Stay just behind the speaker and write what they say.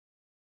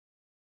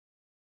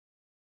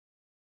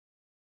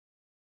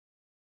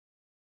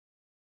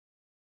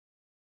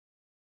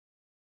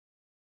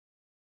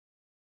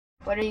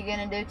What are you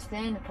gonna do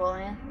today,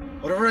 Napoleon?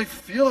 Whatever I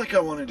feel like I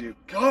want to do.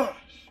 Gosh!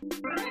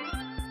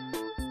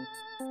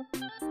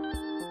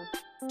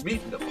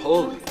 Meet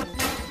Napoleon.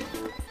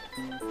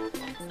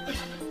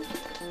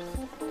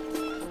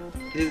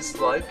 His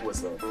life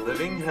was a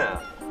living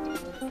hell.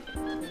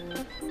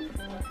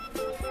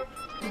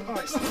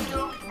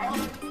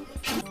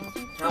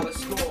 How was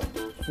school?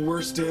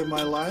 Worst day of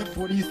my life?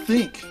 What do you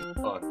think?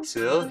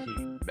 Until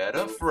he met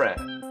a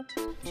friend.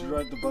 Did you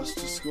ride the bus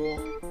to school?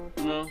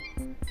 No.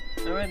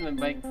 I ride my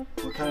bike.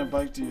 What kind of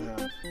bike do you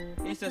have?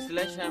 It's a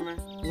sledgehammer.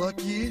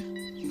 Lucky,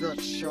 you got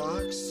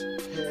shocks,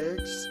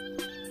 pegs.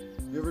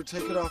 You ever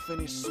take it off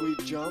any sweet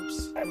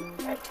jumps?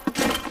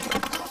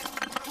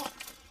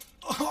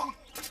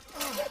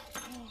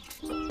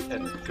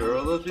 And the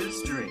girl of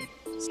his dreams.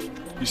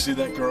 You see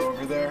that girl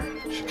over there?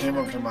 She came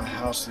over to my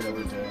house the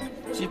other day.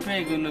 She's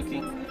pretty good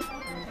looking.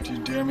 Do you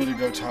dare me to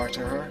go talk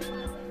to her?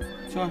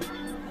 Sure.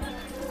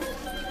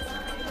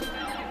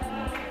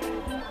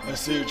 I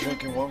see you're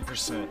drinking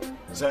 1%.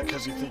 Is that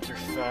because you think you're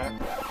fat?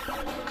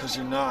 Because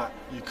you're not.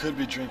 You could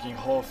be drinking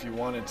whole if you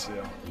wanted to.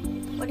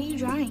 What are you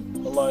drawing?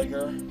 A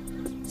liger.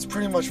 It's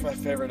pretty much my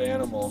favorite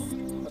animal.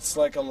 It's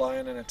like a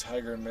lion and a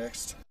tiger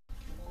mixed.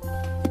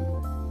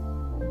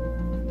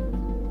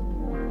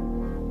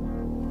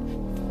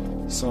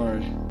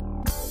 Sorry.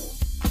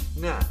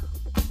 Now,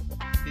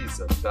 he's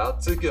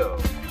about to go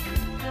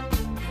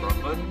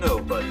from a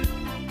nobody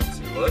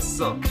to a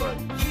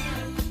somebody.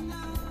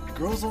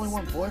 Girls only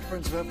want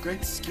boyfriends who have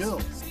great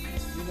skills.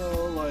 You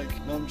know, like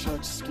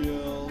nunchuck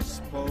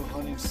skills, bow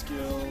hunting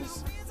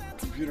skills,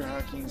 computer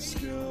hacking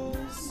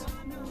skills.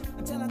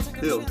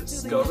 He'll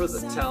discover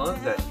the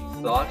talent that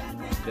he thought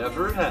he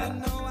never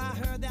had.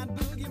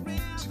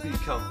 To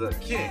become the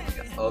king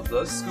of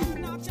the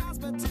school.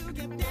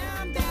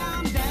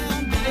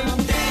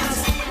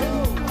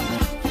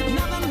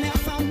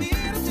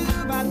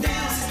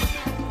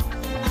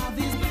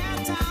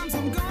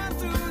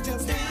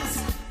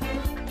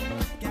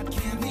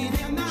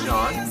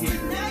 John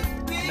Peter,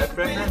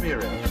 Efren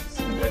Ramirez,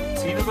 and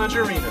Tina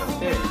Majorino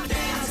in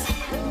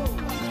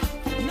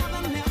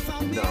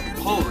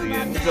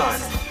Napoleon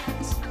Dynamite.